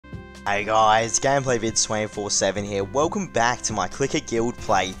Hey guys, Gameplay Vids 24/7 here. Welcome back to my Clicker Guild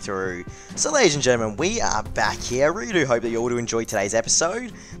playthrough. So ladies and gentlemen, we are back here. I really do hope that you all do enjoy today's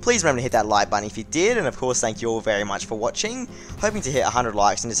episode. Please remember to hit that like button if you did, and of course thank you all very much for watching. Hoping to hit 100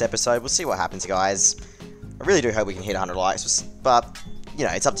 likes in this episode. We'll see what happens, guys. I really do hope we can hit 100 likes, but you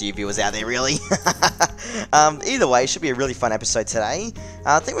know, it's up to you viewers out there, really. Either way, it should be a really fun episode today.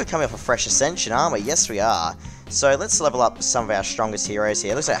 I think we're coming off a fresh ascension, aren't we? Yes, we are. So let's level up some of our strongest heroes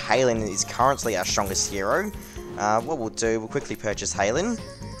here. Looks like Halen is currently our strongest hero. What we'll do, we'll quickly purchase Halen.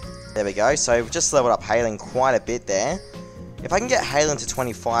 There we go. So we've just leveled up Halen quite a bit there. If I can get Halen to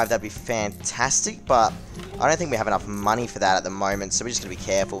 25, that'd be fantastic, but I don't think we have enough money for that at the moment, so we're just going to be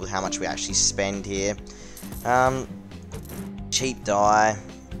careful with how much we actually spend here. Cheap die.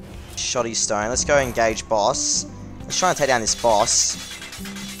 Shoddy stone. Let's go engage boss. Let's try and take down this boss.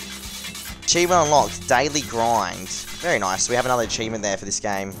 Achievement unlocked, daily grind. Very nice. We have another achievement there for this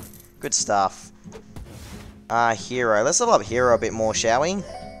game. Good stuff. Hero. Let's level up Hero a bit more, shall we?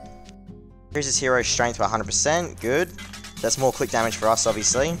 Increases hero strength by 100%. Good. That's more click damage for us,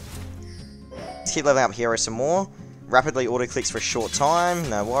 obviously. Let's keep leveling up Hero some more. Rapidly auto-clicks for a short time.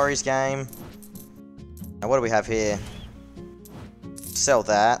 No worries, game. Now, what do we have here? Sell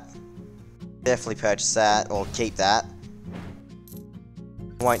that. Definitely purchase that, or keep that.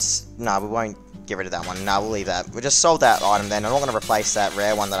 No, we won't get rid of that one. No, we'll leave that. We just sold that item then. I'm not going to replace that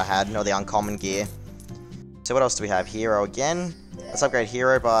rare one that I had, nor the uncommon gear. So what else do we have? Hero again. Let's upgrade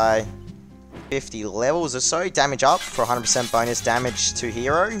Hero by 50 levels or so. Damage up for 100% bonus damage to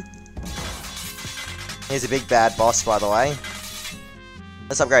Hero. Here's a big bad boss, by the way.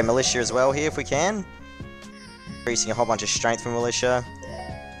 Let's upgrade Militia as well here if we can. Increasing a whole bunch of strength from Militia.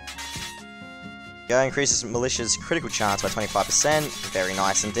 Go, increases Militia's critical chance by 25%. Very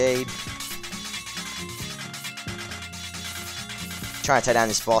nice indeed. Trying to take down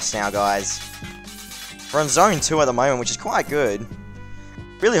this boss now, guys. We're on Zone 2 at the moment, which is quite good.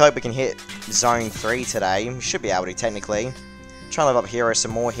 Really hope we can hit Zone 3 today. We should be able to, technically. Trying to level up Hero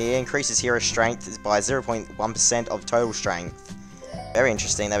some more here. Increases Hero strength by 0.1% of total strength. Very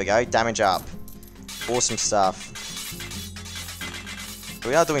interesting. There we go. Damage up. Awesome stuff.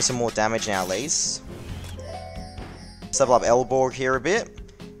 We are doing some more damage now, at least. Let's level up Elborg here a bit.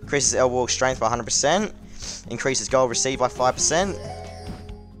 Increases Elborg strength by 100%. Increases gold received by 5%.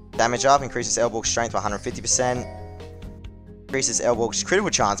 Damage up. Increases Elborg strength by 150%. Increases Elborg's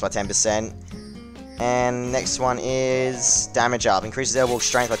critical chance by 10%. And next one is damage up. Increases Elborg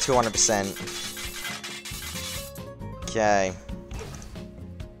strength by 200%. Okay.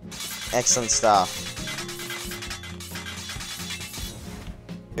 Excellent stuff.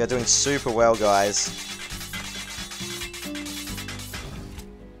 We are doing super well, guys.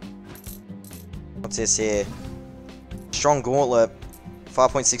 What's this here? Strong Gauntlet.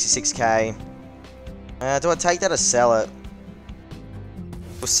 5.66k. Do I take that or sell it?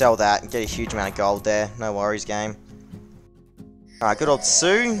 We'll sell that and get a huge amount of gold there. No worries, game. Alright, good old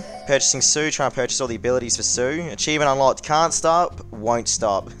Sue. Purchasing Sue. Trying to purchase all the abilities for Sue. Achievement unlocked. Can't stop. Won't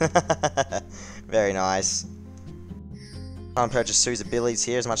stop. Very nice. Trying to purchase Sue's abilities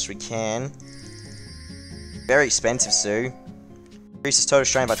here as much as we can. Very expensive, Sue. Increases total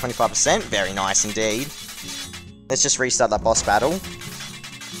strain by 25%. Very nice indeed. Let's just restart that boss battle.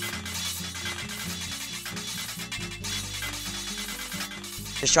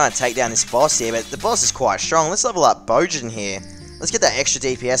 Just trying to take down this boss here, but the boss is quite strong. Let's level up Bojan here. Let's get that extra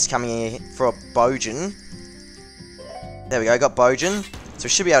DPS coming in for a Bojan. There we go, got Bojan. So we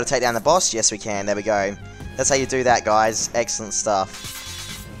should be able to take down the boss. Yes, we can. There we go. That's how you do that, guys. Excellent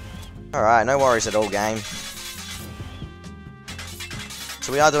stuff. Alright, no worries at all, game.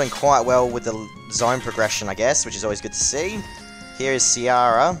 So we are doing quite well with the zone progression, I guess, which is always good to see. Here is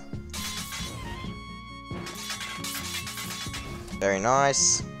Ciara. Very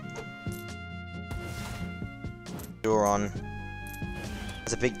nice. Duron.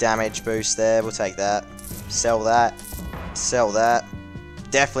 There's a big damage boost there. We'll take that. Sell that. Sell that.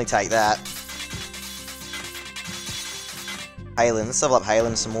 Definitely take that. Halen. Let's level up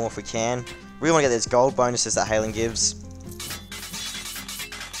Halen some more if we can. Really want to get those gold bonuses that Halen gives.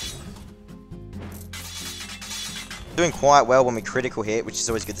 Doing quite well when we critical hit, which is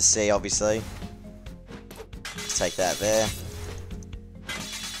always good to see, obviously. Let's take that there.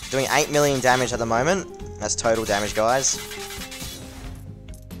 Doing 8 million damage at the moment. That's total damage, guys. Is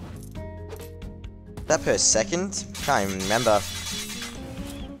that per second? Can't even remember.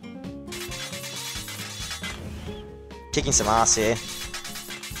 Kicking some ass here.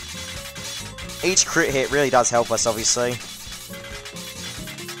 Each crit hit really does help us, obviously.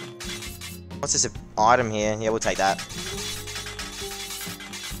 What's this item here? Yeah, we'll take that.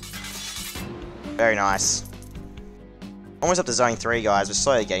 Very nice. Almost up to zone 3, guys. We're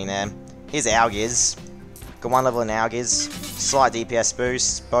slowly getting there. Here's Algiz. Got 1 level in Algiz. Slight DPS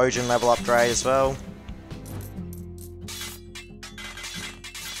boost. Bojan level upgrade as well.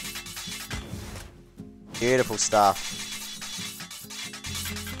 Beautiful stuff.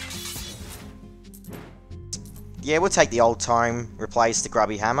 Yeah, we'll take the old tome. Replace the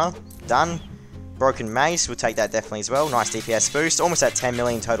grubby hammer. Done. Broken mace. We'll take that definitely as well. Nice DPS boost. Almost at 10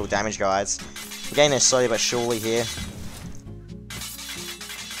 million total damage, guys. We're getting there slowly but surely here.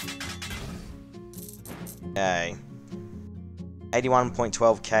 Okay.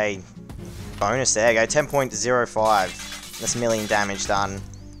 81.12k bonus. There you go. 10.05. That's million damage done.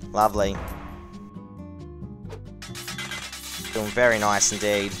 Lovely. Doing very nice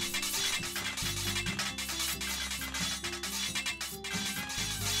indeed.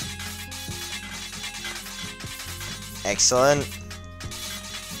 Excellent.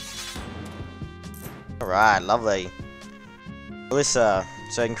 Alright, lovely. Melissa.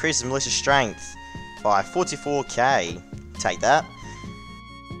 So it increases Melissa's strength by 44k. Take that.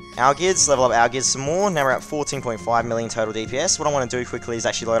 Algiz, level up Algiz some more. Now we're at 14.5 million total DPS. What I want to do quickly is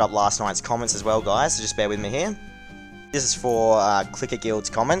actually load up last night's comments as well, guys. So just bear with me here. This is for Clicker Guild's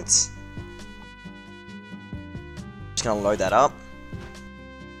comments. Just gonna load that up.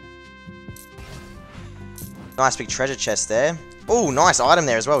 Nice big treasure chest there. Oh, nice item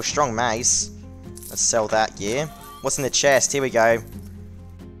there as well. Strong mace. Let's sell that gear. What's in the chest? Here we go.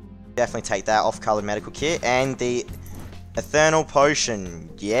 Definitely take that off-colored medical kit. And the Eternal Potion.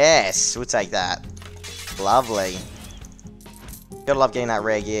 Yes, we'll take that. Lovely. Gotta love getting that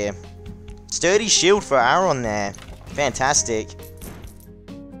rare gear. Sturdy shield for Aaron there. Fantastic.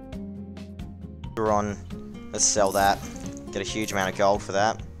 Aaron. Let's sell that. Get a huge amount of gold for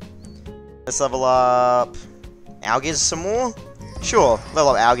that. Let's level up Algiz some more. Sure, level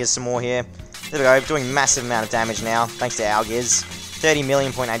up Algiz some more here. There we go, doing massive amount of damage now, thanks to Algiz.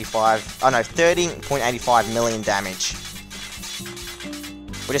 30.85 million damage.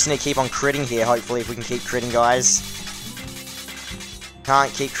 We just need to keep on critting here, hopefully, if we can keep critting, guys.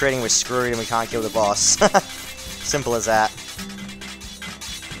 Can't keep critting, we're screwed, and we can't kill the boss. Simple as that.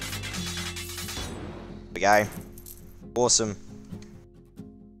 There we go. Awesome.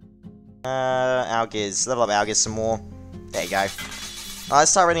 Algiz. Level up Algiz some more. There you go.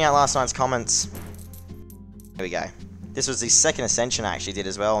 Let's start reading out last night's comments. Here we go. This was the second ascension I actually did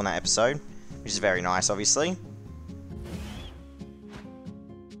as well on that episode, which is very nice, obviously.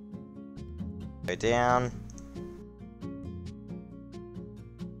 Go down.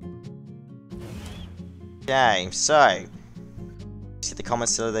 Okay, so let's get the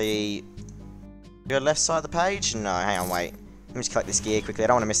comments to the left side of the page. No, hang on, wait. Let me just collect this gear quickly. I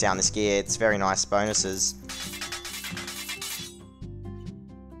don't want to miss out on this gear. It's very nice bonuses.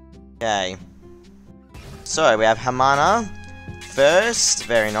 Okay. So, we have Hamana first.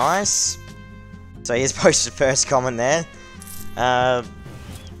 Very nice. So, here's posted first comment there.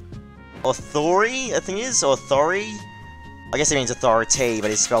 Authori, I think it is. Authori. I guess it means authority,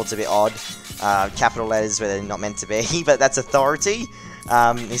 but it's spelled a bit odd. Capital letters where they're not meant to be. But that's authority.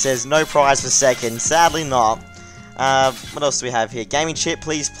 He says, no prize for second. Sadly not. What else do we have here? Gaming chip,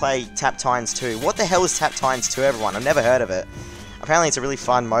 please play Tap Tines 2. What the hell is Tap Tines 2, everyone? I've never heard of it. Apparently it's a really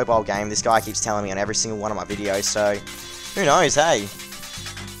fun mobile game. This guy keeps telling me on every single one of my videos, so who knows, hey?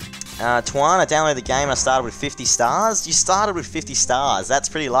 Twan, I downloaded the game and I started with 50 stars. You started with 50 stars. That's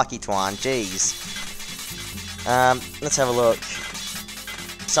pretty lucky, Twan. Jeez. Let's have a look.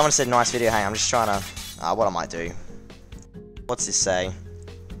 Someone said nice video. Hey, I'm just trying to... what I might do. What's this say?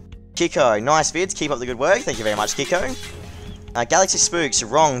 Kiko, nice vids, keep up the good work. Thank you very much, Kiko. Galaxy Spooks,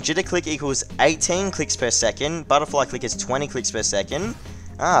 wrong. Jitter click equals 18 clicks per second. Butterfly click is 20 clicks per second.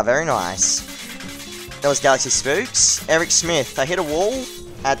 Very nice. That was Galaxy Spooks. Eric Smith, I hit a wall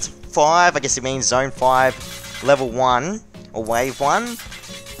at 5, I guess it means Zone 5, Level 1, or Wave 1.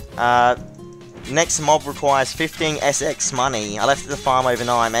 Next mob requires 15 SX money. I left it at the farm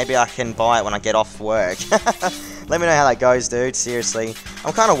overnight. Maybe I can buy it when I get off work. Let me know how that goes, dude. Seriously.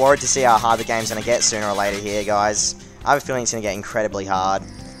 I'm kind of worried to see how hard the game's going to get sooner or later here, guys. I have a feeling it's going to get incredibly hard.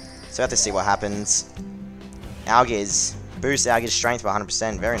 So we have to see what happens. Algiz. Boost Algiz strength by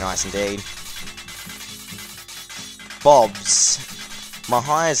 100%. Very nice indeed. Bobs. My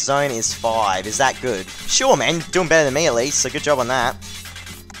highest zone is 5. Is that good? Sure, man. Doing better than me at least. So good job on that.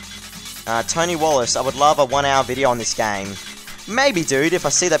 Tony Wallace. I would love a 1-hour video on this game. Maybe, dude. If I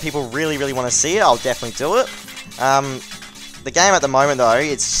see that people really, really want to see it, I'll definitely do it. The game at the moment, though,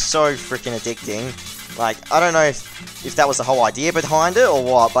 it's so freaking addicting. Like, I don't know if that was the whole idea behind it or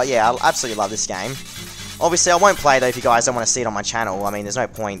what, but yeah, I absolutely love this game. Obviously, I won't play though if you guys don't want to see it on my channel. I mean, there's no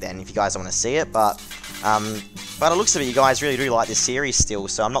point then if you guys don't want to see it, but it looks of it, you guys really do like this series still,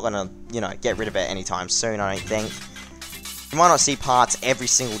 so I'm not going to, you know, get rid of it anytime soon, I don't think. You might not see parts every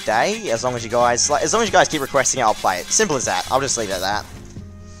single day, as long as you guys keep requesting it, I'll play it. Simple as that. I'll just leave it at that.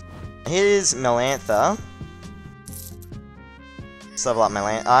 Here's Melantha. Let's level up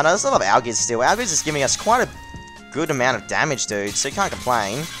Melantha. No, let's level up Algiz still. Algiz is giving us quite a good amount of damage, dude, so you can't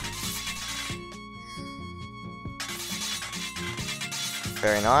complain.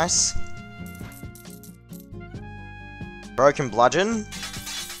 Very nice. Broken Bludgeon.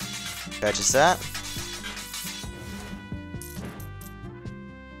 Purchase that.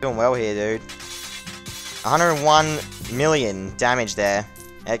 Doing well here, dude. 101 million damage there.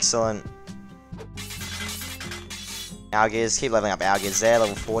 Excellent. Algiz. Keep leveling up Algiz there.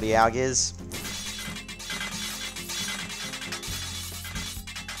 Level 40 Algiz.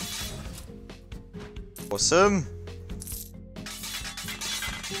 Awesome.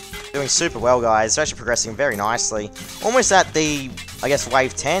 Doing super well, guys. It's actually progressing very nicely. Almost at the, I guess,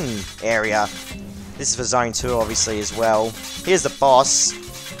 Wave 10 area. This is for Zone 2, obviously, as well. Here's the boss.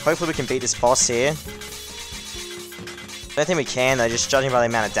 Hopefully we can beat this boss here. I don't think we can, though. Just judging by the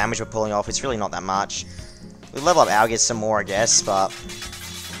amount of damage we're pulling off, it's really not that much. We'll level up Algiz some more, I guess, but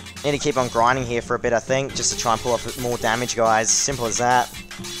need to keep on grinding here for a bit, I think, just to try and pull off more damage, guys. Simple as that.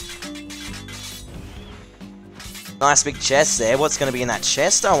 Nice big chest there. What's going to be in that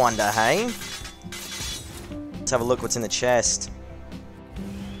chest, I wonder, hey? Let's have a look what's in the chest.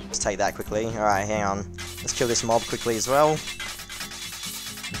 Let's take that quickly. Alright, hang on. Let's kill this mob quickly as well.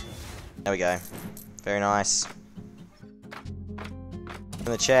 There we go. Very nice. In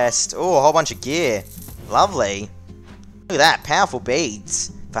the chest. Oh, a whole bunch of gear. Lovely. Look at that. Powerful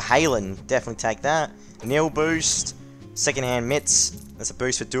beads. For Halen. Definitely take that. Nil boost. Secondhand mitts. That's a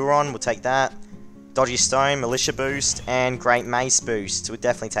boost for Duron. We'll take that. Dodgy Stone, Militia boost, and Great Mace boost. We'll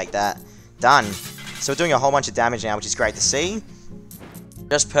definitely take that. Done. So we're doing a whole bunch of damage now, which is great to see.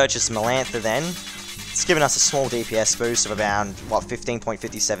 Just purchased Melantha then. It's given us a small DPS boost of around, what,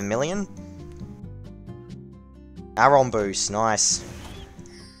 15.57 million? Aron boost, nice.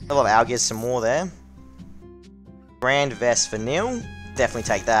 I love Algiz some more there. Grand Vest for Nil. Definitely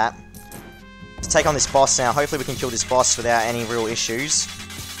take that. Let's take on this boss now. Hopefully we can kill this boss without any real issues.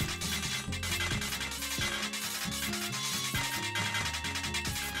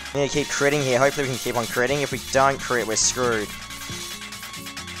 We need to keep critting here. Hopefully we can keep on critting. If we don't crit, we're screwed.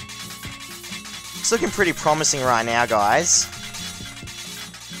 It's looking pretty promising right now, guys.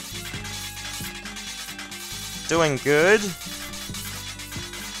 Doing good.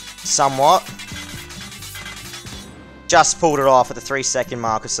 Somewhat. Just pulled it off at the 3-second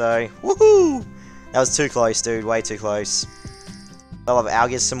mark or so. Woohoo! That was too close, dude. Way too close. I love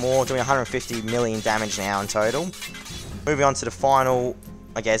Algiz some more. Doing 150 million damage now in total. Moving on to the final,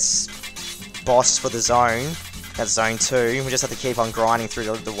 I guess, boss for the zone. That's Zone 2. We just have to keep on grinding through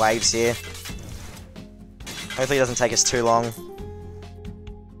the waves here. Hopefully it doesn't take us too long.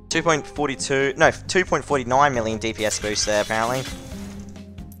 2.49 million DPS boost there, apparently.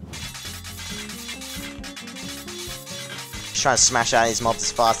 Just trying to smash out these mobs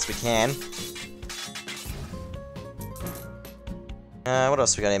as fast as we can. What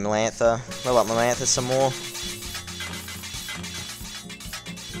else we got here? Melantha. Level up Melantha some more.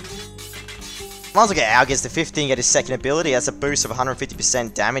 Might as well get Algiz to 15, get his second ability. That's a boost of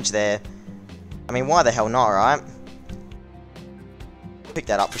 150% damage there. I mean, why the hell not, right? Pick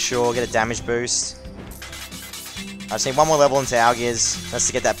that up for sure, get a damage boost. I just need one more level into Algiz. That's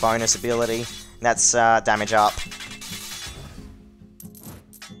to get that bonus ability. And that's damage up.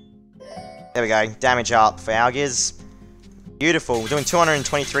 There we go, damage up for Algiz. Beautiful, we're doing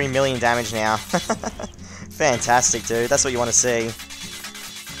 223 million damage now. Fantastic, dude, that's what you want to see.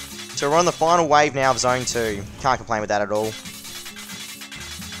 So we're on the final wave now of Zone 2. Can't complain with that at all.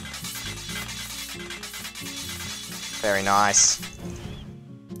 Very nice.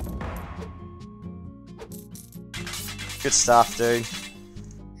 Good stuff, dude.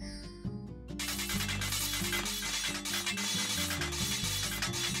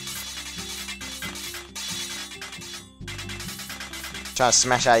 Trying to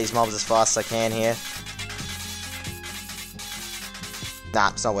smash out these mobs as fast as I can here. Nah,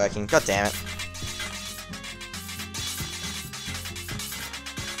 it's not working. God damn it.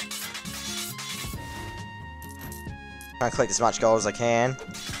 Trying to collect as much gold as I can.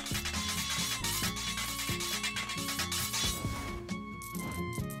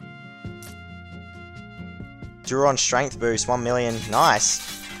 Duron strength boost, 1 million. Nice.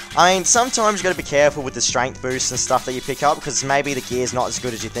 I mean, sometimes you gotta be careful with the strength boosts and stuff that you pick up, because maybe the gear's not as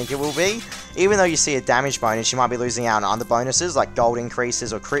good as you think it will be. Even though you see a damage bonus, you might be losing out on other bonuses, like gold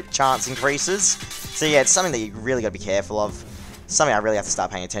increases or crit chance increases. So yeah, it's something that you really gotta be careful of. Something I really have to start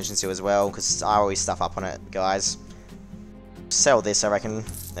paying attention to as well, because I always stuff up on it, guys. Sell this, I reckon.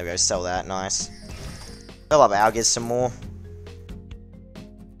 There we go, sell that, nice. Fill up Algiz some more.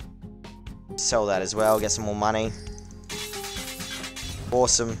 Sell that as well, get some more money.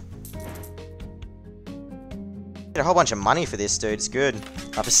 Awesome. Get a whole bunch of money for this, dude. It's good.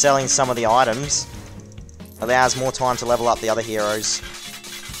 After selling some of the items, allows more time to level up the other heroes.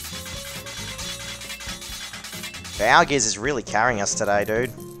 The Algiz is really carrying us today,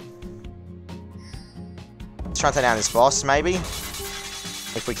 dude. Let's try and take down this boss, maybe.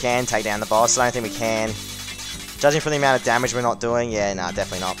 If we can take down the boss. I don't think we can. Judging from the amount of damage we're not doing, yeah, nah,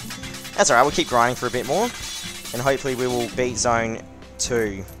 definitely not. That's alright, we'll keep grinding for a bit more. And hopefully we will beat Zone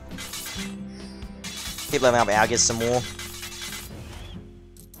 2. Keep leveling up Algiz some more.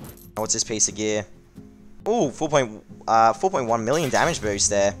 What's this piece of gear? Ooh, 4.1 million damage boost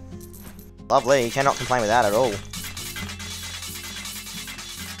there. Lovely, you cannot complain with that at all.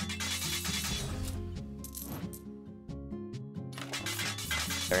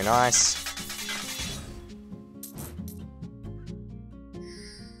 Very nice.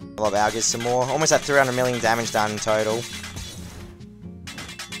 Love Algiz some more. Almost at 300 million damage done in total.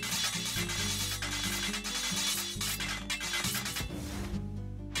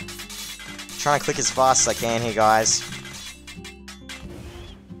 Trying to click as fast as I can here, guys.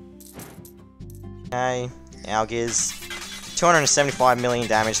 Okay, Algiz. 275 million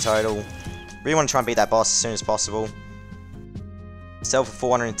damage total. Really want to try and beat that boss as soon as possible. Sell for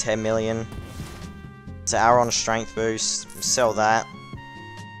 410 million. It's an hour on a strength boost. Sell that.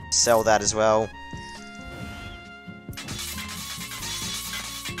 Sell that as well.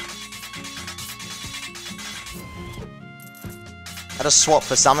 I just swapped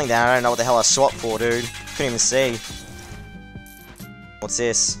for something then. I don't know what the hell I swapped for, dude. Couldn't even see. What's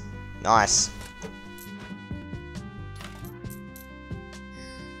this? Nice.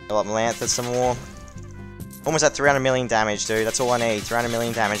 Fill up Melantha some more. Almost at 300 million damage, dude. That's all I need. 300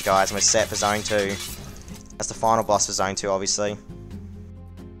 million damage, guys. And we're set for Zone 2. That's the final boss for Zone 2, obviously.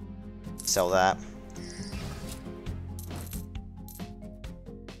 Sell that.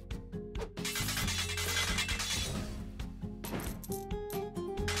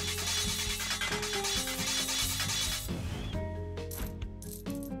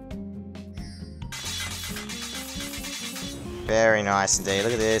 Very nice indeed.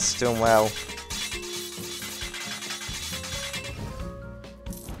 Look at this. Doing well.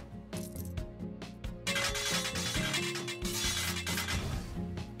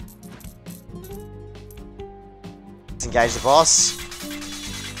 Engage the boss.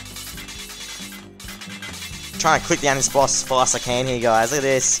 Trying to click down this boss as fast as I can here, guys. Look at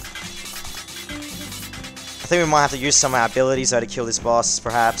this. I think we might have to use some of our abilities though to kill this boss,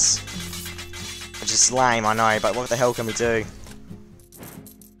 perhaps. Which is lame, I know, but what the hell can we do?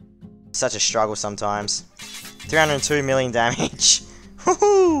 Such a struggle sometimes. 302 million damage.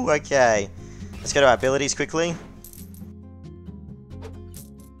 Woohoo! Okay. Let's go to our abilities quickly.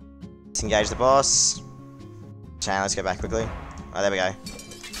 Let's engage the boss. Let's go back quickly. Oh, there we go.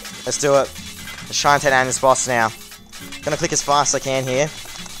 Let's do it. Let's try and take down this boss now. Gonna click as fast as I can here.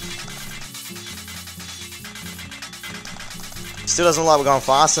 Still doesn't look like we're going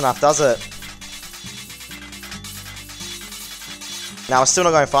fast enough, does it? No, we're still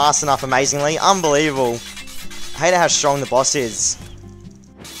not going fast enough, amazingly. Unbelievable. I hate how strong the boss is.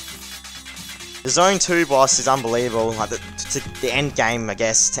 The Zone 2 boss is unbelievable. Like the end game, I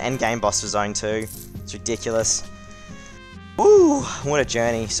guess. To end game boss for Zone 2. It's ridiculous. Woo! What a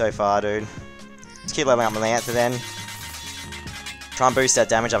journey so far, dude. Let's keep leveling up Melantha then. Try and boost our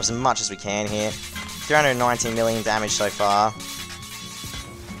damage up as much as we can here. 319 million damage so far.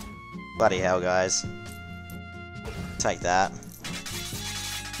 Bloody hell, guys. Take that.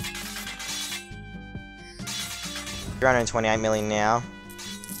 328 million now.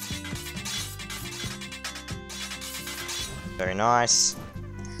 Very nice.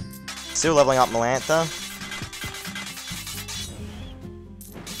 Still leveling up Melantha.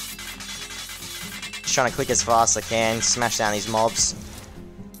 Just trying to click as fast as I can, smash down these mobs.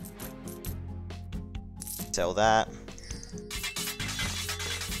 Sell that.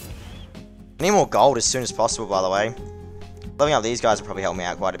 I need more gold as soon as possible, by the way. Leveling up these guys will probably help me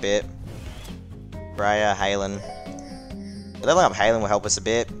out quite a bit. Freya, Halen. Leveling up Halen will help us a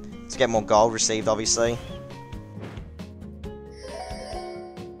bit. To get more gold received, obviously.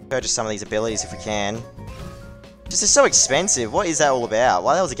 Purchase some of these abilities if we can. Just it's so expensive. What is that all about?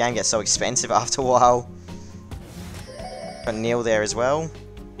 Why does the game get so expensive after a while? Got Neil there as well.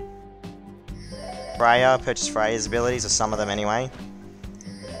 Freya, purchase Freya's abilities, or some of them anyway.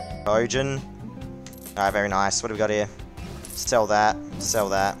 Bojan. Alright, very nice. What do we got here? Sell that. Sell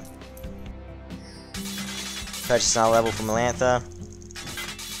that. Purchase another level for Melantha.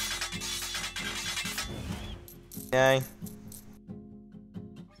 Okay.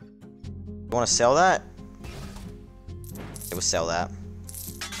 You want to sell that? Yeah, we'll sell that.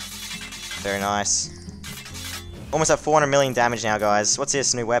 Very nice. Almost at 400 million damage now, guys. What's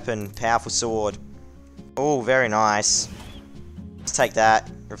this? New weapon. Powerful sword. Oh, very nice. Let's take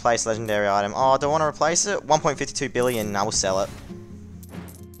that. Replace legendary item. Oh, do I want to replace it? 1.52 billion. I will sell it.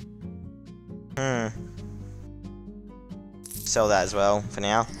 Sell that as well for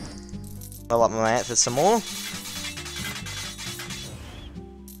now. Level up my Melantha for some more.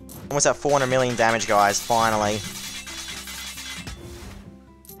 Almost at 400 million damage, guys. Finally.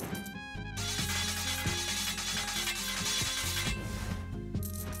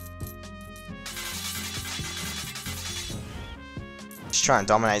 Just try and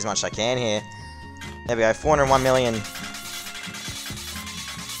dominate as much as I can here. There we go, 401 million.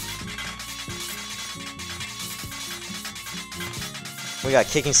 We got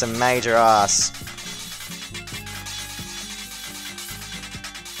kicking some major ass.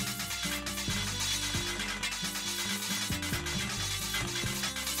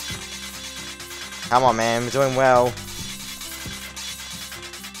 Come on, man, we're doing well.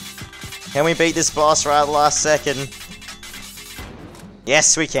 Can we beat this boss right at the last second?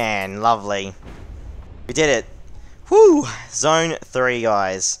 Yes, we can. Lovely. We did it. Woo! Zone 3,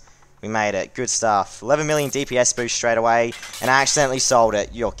 guys. We made it. Good stuff. 11 million DPS boost straight away, and I accidentally sold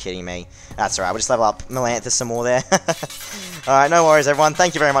it. You're kidding me. That's alright. We'll just level up Melantha some more there. Alright, no worries, everyone.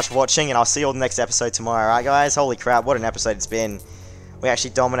 Thank you very much for watching, and I'll see you all in the next episode tomorrow. Alright, guys? Holy crap, what an episode it's been. We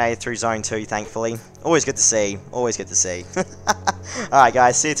actually dominated through Zone 2, thankfully. Always good to see. Always good to see. Alright,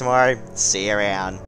 guys. See you tomorrow. See you around.